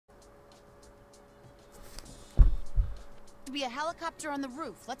to be a helicopter on the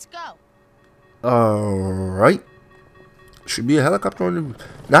roof. Let's go. Alright. Should be a helicopter on the roof.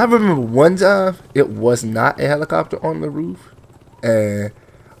 Now I remember one time it was not a helicopter on the roof. And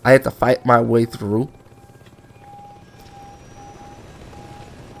I had to fight my way through.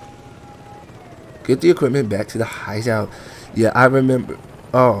 Get the equipment back to the hideout. Yeah, I remember.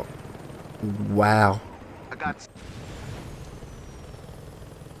 Oh. Wow.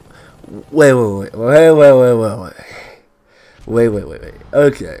 Wait.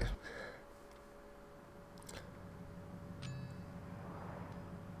 Okay.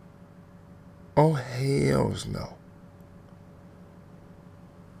 Oh, hells no.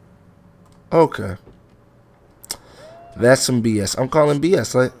 Okay. That's some BS. I'm calling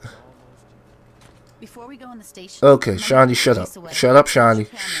BS. Like. Before we go in the station. Okay, Shani, shut up. Shut up,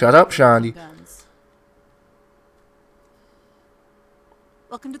 Shani. Shut up, Shani.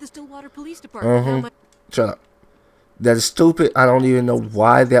 Welcome to the Stillwater Police Department. Shut up. That is stupid. I don't even know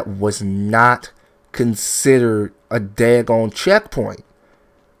why that was not considered a daggone checkpoint.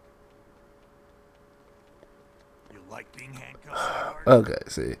 You like being handcuffed? Okay,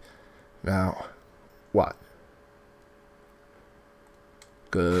 see. Now, what?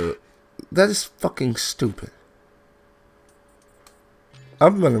 Good. That is fucking stupid.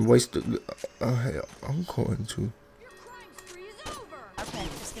 I'm gonna waste the. Oh hell, I'm going to.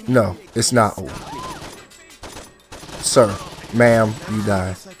 No, it's not over. Sir, ma'am, you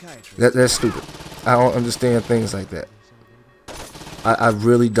die. That's stupid. I don't understand things like that. I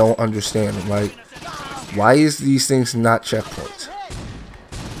really don't understand them. Like, why is these things not checkpoints?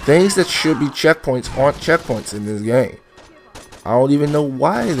 Things that should be checkpoints aren't checkpoints in this game. I don't even know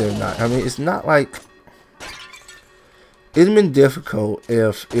why they're not. I mean, it's not like... It'd been difficult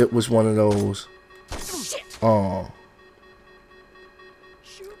if it was one of those...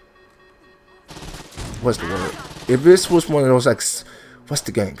 What's the word? If this was one of those, like... What's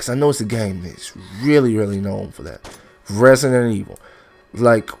the game? Because I know it's a game that's really, really known for that. Resident Evil.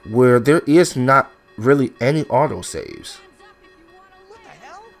 Like, where there is not really any autosaves.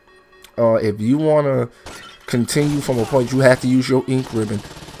 If you want to continue from a point, you have to use your ink ribbon.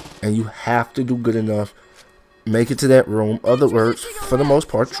 And you have to do good enough. Make it to that room. Other words, for the most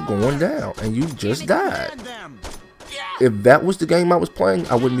part, you're going down. And you just died. If that was the game I was playing,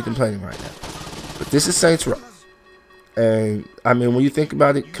 I wouldn't be complaining right now. But this is Saints Row. And, I mean, when you think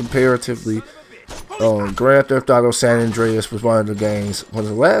about it comparatively, Grand Theft Auto San Andreas was one of the games, one of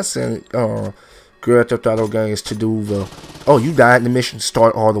the last Grand Theft Auto games to do the, oh, you died in the mission,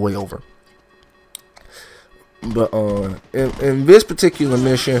 start all the way over. But in this particular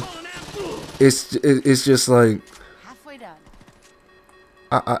mission, it's just like,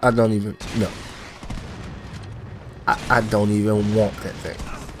 I don't even, no. I don't even want that thing.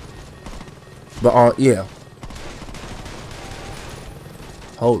 But, yeah.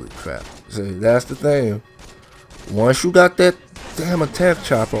 Holy crap. See, that's the thing. Once you got that damn attack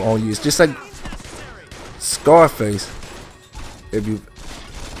chopper on you, it's just like Scarface. If you...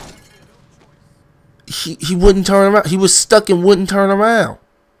 He wouldn't turn around. He was stuck and wouldn't turn around.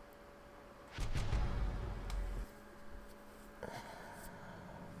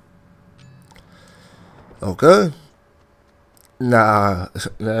 Okay. Nah,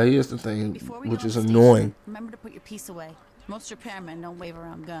 here's the thing, which is annoying. Remember to put your piece away. Most repairmen don't wave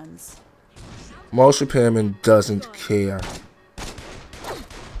around guns. Most repairmen doesn't care.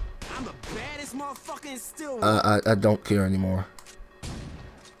 I'm the baddest motherfucker in Stillwater. I don't care anymore.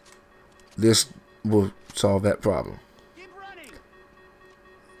 This will solve that problem. Keep running.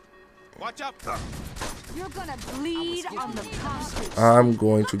 Watch out. You're gonna bleed on the concrete. I'm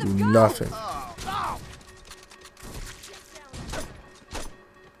going to do nothing.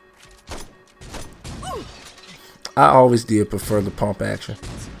 I always did prefer the pump action.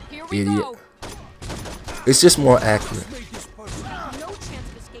 Idiot. It's just more accurate. No chance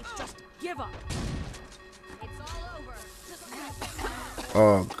of escape, just give up. It's all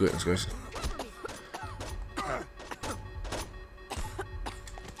over. Oh, goodness gracious.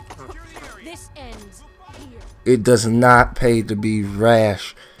 This ends here. It does not pay to be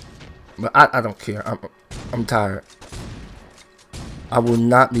rash. But I don't care. I'm tired. I will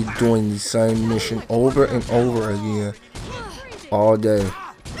not be doing the same mission over and over again all day.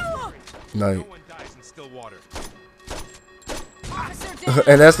 Like,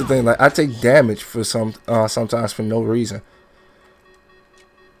 and that's the thing. Like, I take damage for sometimes for no reason.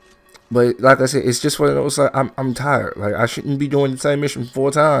 But like I said, it's just one of those. Like, I'm tired. Like, I shouldn't be doing the same mission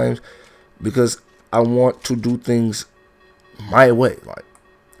 4 times because I want to do things my way. Like,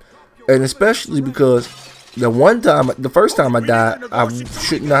 and especially because. The first time I died, I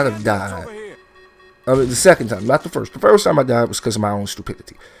should not have died. I mean, the second time, not the first. The first time I died was because of my own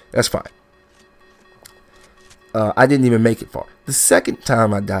stupidity. That's fine. I didn't even make it far. The second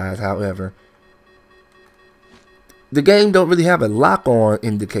time I died, however, the game don't really have a lock-on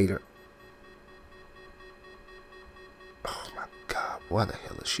indicator. Oh my god, why the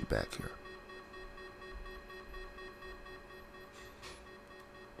hell is she back here?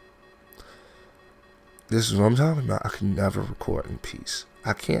 This is what I'm talking about. I can never record in peace.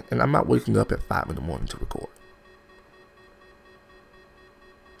 I can't, and I'm not waking up at 5 in the morning to record.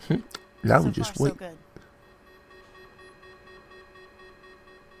 Now we just wait. So good.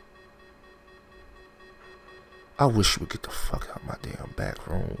 I wish we would get the fuck out of my damn back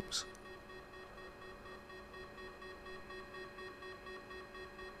rooms.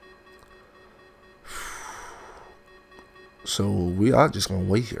 So we are just gonna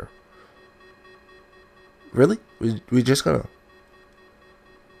wait here. Really? We just gonna...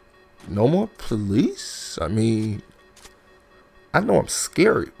 No more police? I mean... I know I'm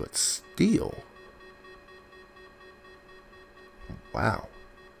scary, but still. Wow.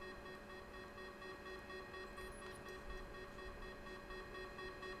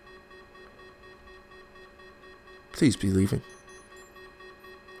 Please be leaving.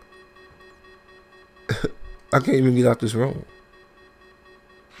 I can't even get out this room.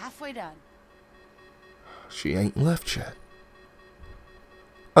 Halfway done. She ain't left yet.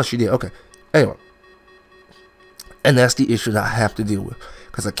 Oh, she did. Okay. Anyway. And that's the issue that I have to deal with.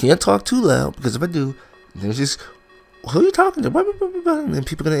 Because I can't talk too loud. Because if I do, there's just... Who are you talking to? And then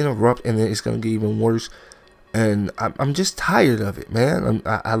people are going to interrupt. And then it's going to get even worse. And I'm just tired of it, man.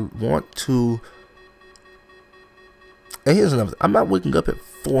 I want to... And here's another thing. I'm not waking up at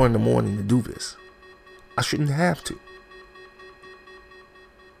 4 in the morning to do this. I shouldn't have to.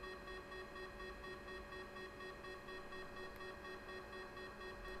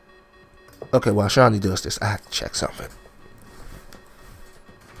 Okay, while Shawnee does this, I have to check something.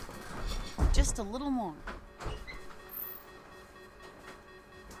 Just a little more.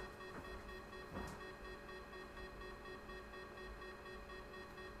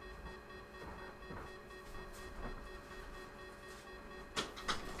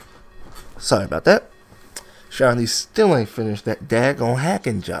 Sorry about that. Shawnee still ain't finished that daggone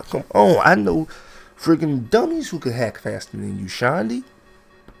hacking job. Come on, I know friggin' dummies who could hack faster than you, Shawnee.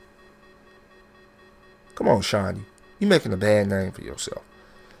 Come on, Shawnee. You making a bad name for yourself.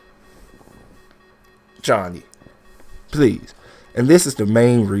 Shawnee, please. And this is the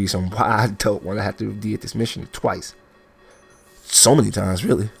main reason why I don't want to have to do this mission twice. So many times,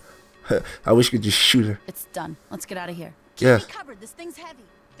 really. I wish you could just shoot her. It's done. Let's get out of here. Yes. Keep me covered. This thing's heavy.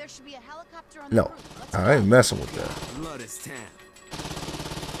 There should be a helicopter on No, the roof. Let's I ain't messing with that. Love this town.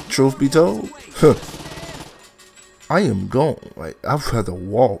 Truth be told, I am gone. Like, I'd rather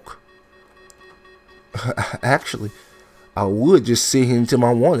walk. Actually, I would just sit here until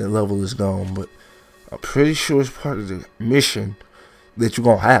my wanted level is gone, but I'm pretty sure it's part of the mission that you're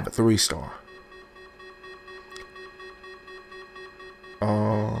gonna have a 3-star.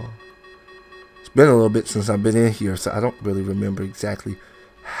 It's been a little bit since I've been in here, so I don't really remember exactly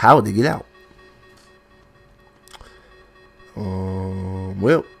how to get out.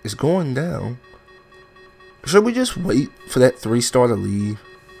 Well, it's going down. Should we just wait for that 3-star to leave?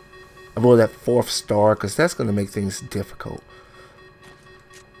 Avoid that 4th star, because that's going to make things difficult.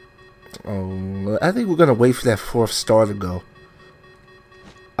 I think we're going to wait for that 4th star to go.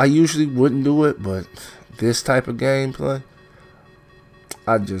 I usually wouldn't do it, but this type of gameplay,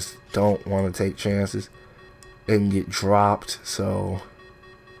 I just don't want to take chances and get dropped. So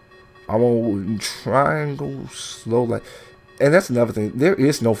I'm going to try and go slow. Like, and that's another thing. There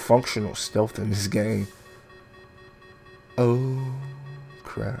is no functional stealth in this game. Oh,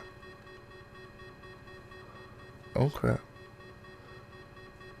 crap. Oh, crap.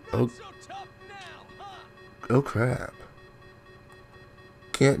 Oh, oh, crap.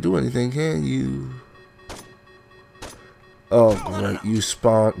 Can't do anything, can you? Oh, great. You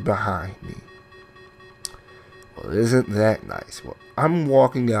spawned behind me. Well, isn't that nice? Well, I'm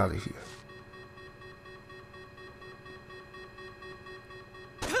walking out of here.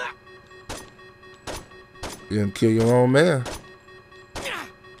 You didn't kill your own man.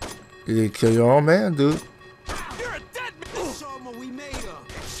 You didn't kill your own man, dude. You're a dead man. Show him what we made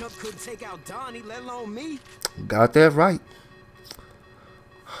of. Chuck couldn't take out Donnie, let alone me. Got that right.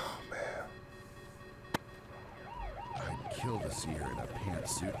 Oh, man. I'd kill to see her in a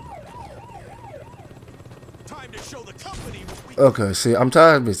pantsuit. Time to show the company what we Okay, see, I'm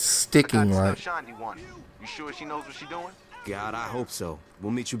tired of it sticking, right? Shandy won. You sure she knows what she's doing? God, I hope so.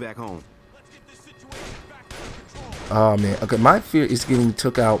 We'll meet you back home. Let's get this situation back under control. Oh, man. Okay, my fear is getting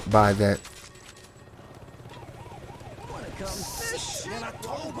took out by that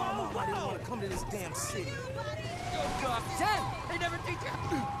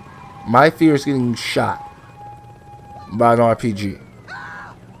My fear is getting shot by an RPG.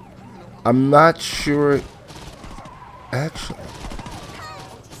 I'm not sure. Actually.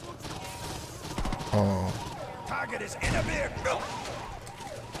 Target is in a vehicle.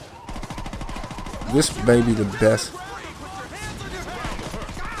 This may be the best.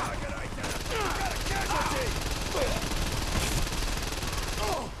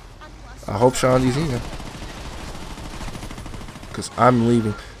 I hope Shondi's in here, because I'm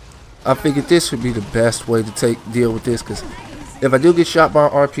leaving. I figured this would be the best way to deal with this, because if I do get shot by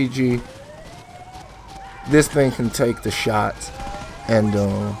an RPG, this thing can take the shots, and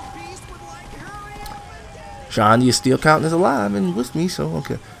Shondi is still counting as alive and with me, so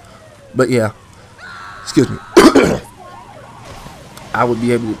okay. But yeah, excuse me. I would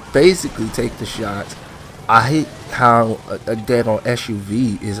be able to basically take the shots. I hate how a dead on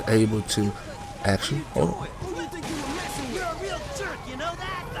SUV is able to actually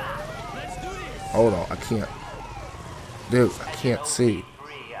hold on, I can't. Dude, I can't see.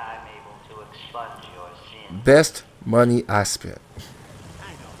 Best money I spent.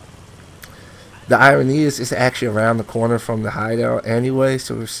 The irony is, it's actually around the corner from the hideout anyway,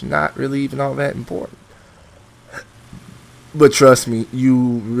 so it's not really even all that important. But trust me, you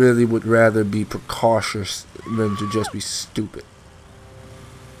really would rather be precautious than to just be stupid.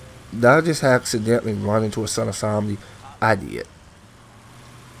 Did I just accidentally run into a son of Somni? I did.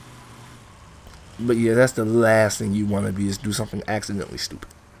 But yeah, that's the last thing you want to be, is do something accidentally stupid.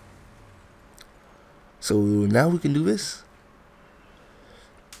 So now we can do this.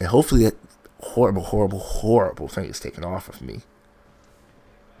 And hopefully that horrible, horrible, horrible thing is taken off of me.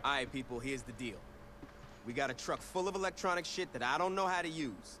 Alright, people, here's the deal. We got a truck full of electronic shit that I don't know how to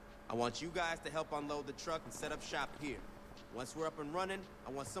use. I want you guys to help unload the truck and set up shop here. Once we're up and running,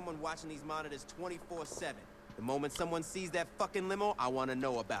 I want someone watching these monitors 24/7. The moment someone sees that fucking limo, I want to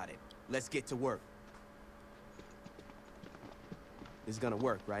know about it. Let's get to work. This is gonna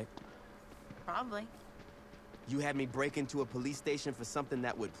work, right? Probably. You had me break into a police station for something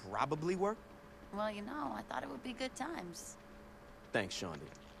that would probably work? Well, you know, I thought it would be good times. Thanks, Shondi.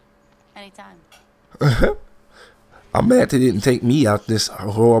 Anytime. I'm mad they didn't take me out this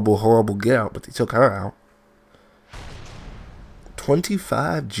horrible, horrible gal, but they took her out.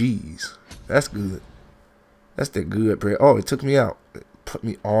 25 G's. That's good. That's the good bread. Oh, it took me out. It put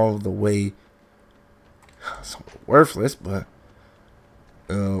me all the way. Somewhat worthless, but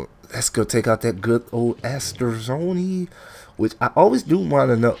let's go take out that good old Asterzoni, which I always do want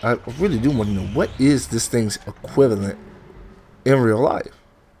to know. I really do want to know, what is this thing's equivalent in real life?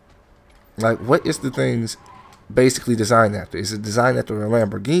 Like, what is the thing's basically designed after? Is it designed after a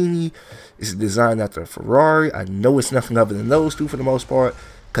Lamborghini? Is it designed after a Ferrari? I know it's nothing other than those two for the most part,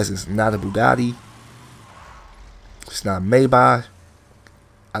 because it's not a Bugatti. It's not a Maybach.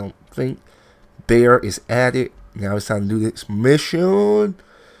 I don't think. Bear is added. Now it's time to do this mission.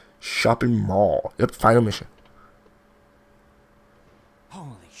 Shopping mall. Yep, final mission.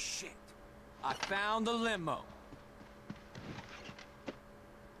 Holy shit. I found the limo.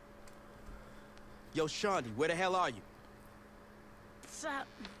 Yo, Shondi, where the hell are you? What's up?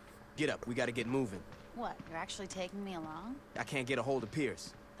 Get up, we gotta get moving. What, you're actually taking me along? I can't get a hold of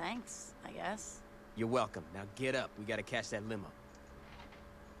Pierce. Thanks, I guess. You're welcome. Now get up, we gotta catch that limo.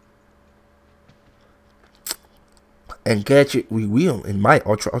 And catch it we will in my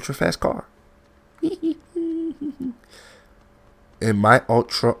ultra fast car. In my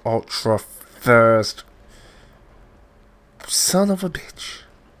ultra fast son of a bitch.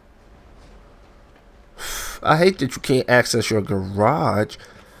 I hate that you can't access your garage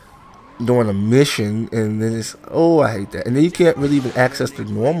during a mission, and then it's, oh, I hate that. And then you can't really even access the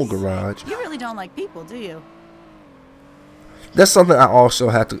normal garage. You really don't like people, do you? That's something I also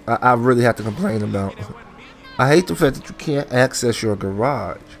have to, I really have to complain about. I hate the fact that you can't access your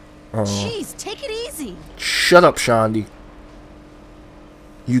garage. Jeez, take it easy. Shut up, Shondi.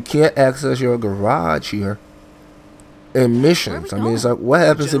 You can't access your garage here in missions. I mean, it's like, what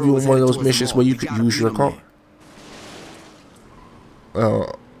happens if you're in one of those missions where you could use your car?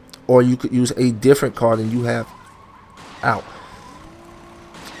 Or you could use a different car than you have out.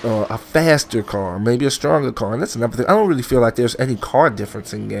 A faster car, maybe a stronger car. And that's another thing. I don't really feel like there's any car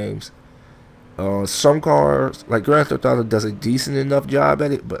difference in games. Some cars, like Grand Theft Auto, does a decent enough job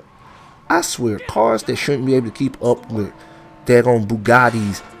at it, but I swear, cars that shouldn't be able to keep up with daggone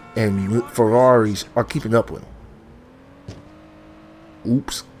Bugattis and Ferraris are keeping up with them.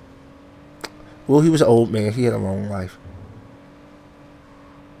 Oops. Well, he was an old man. He had a long life.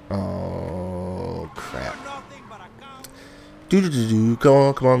 Oh, crap.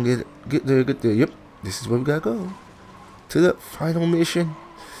 Come on, get there. Yep, this is where we gotta go. To the final mission.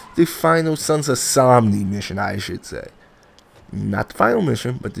 the final Sons of Somni mission, I should say. Not the final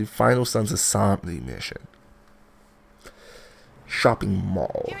mission, but the final Sons of Somni mission. Shopping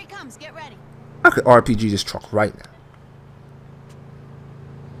mall. Here he comes. Get ready. I could RPG this truck right now.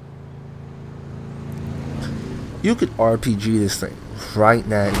 You could RPG this thing right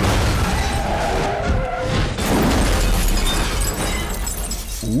now.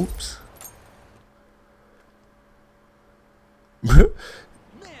 Oops.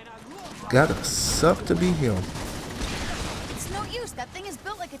 Gotta suck to be him. It's no use. That thing is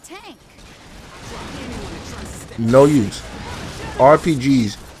built like a tank. No use.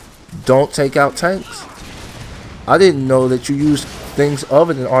 RPGs don't take out tanks. I didn't know that you used things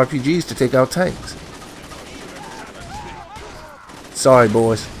other than RPGs to take out tanks. Sorry,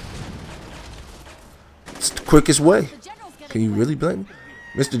 boys. It's the quickest way. Can you really blame me?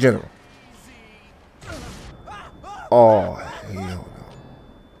 Mr. General. Oh, hell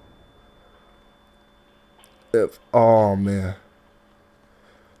no. Oh, man.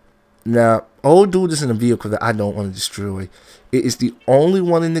 Now, old dude is in a vehicle that I don't want to destroy. It is the only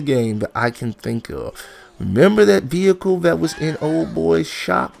one in the game that I can think of. Remember that vehicle that was in old boy's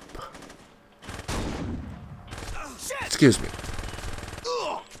shop? Excuse me.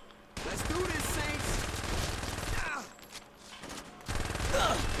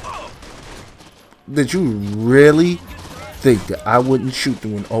 Did you really think that I wouldn't shoot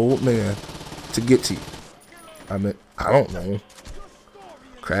through an old man to get to you? I mean, I don't know.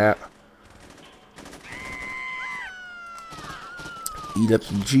 Crap. Eat up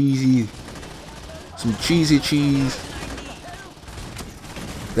some cheesy cheese.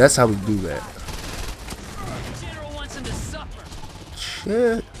 That's how we do that. General wants him to suffer.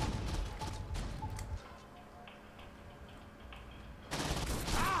 Shit.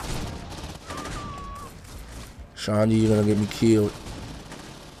 Shawnee, you're gonna get me killed.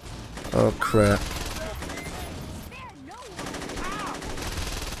 Oh crap.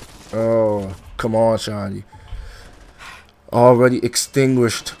 Oh, come on, Shawnee. Already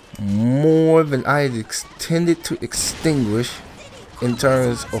extinguished more than I had intended to extinguish in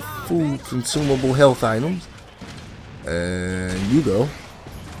terms of food, consumable health items. And you go.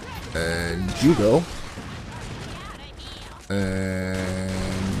 And you go.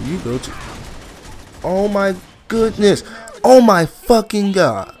 And you go too. Oh my goodness. Oh my fucking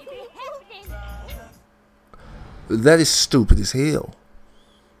god. That is stupid as hell.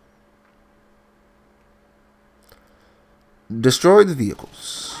 Destroy the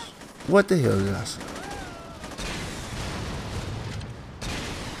vehicles. What the hell did I say?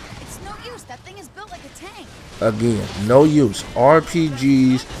 It's no use. That thing is built like a tank. Again, no use.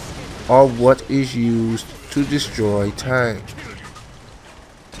 RPGs are what is used to destroy tanks.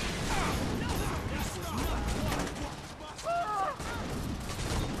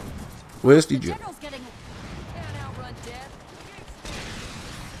 Where's the general?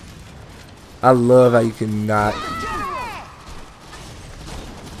 I love how you cannot.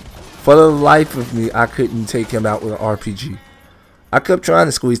 For the life of me, I couldn't take him out with an RPG. I kept trying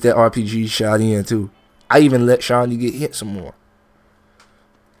to squeeze that RPG shot in too. I even let Shawnee get hit some more.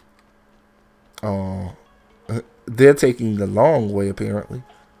 Oh, they're taking the long way apparently.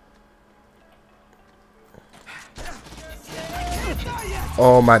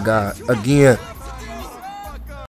 Oh my god, again.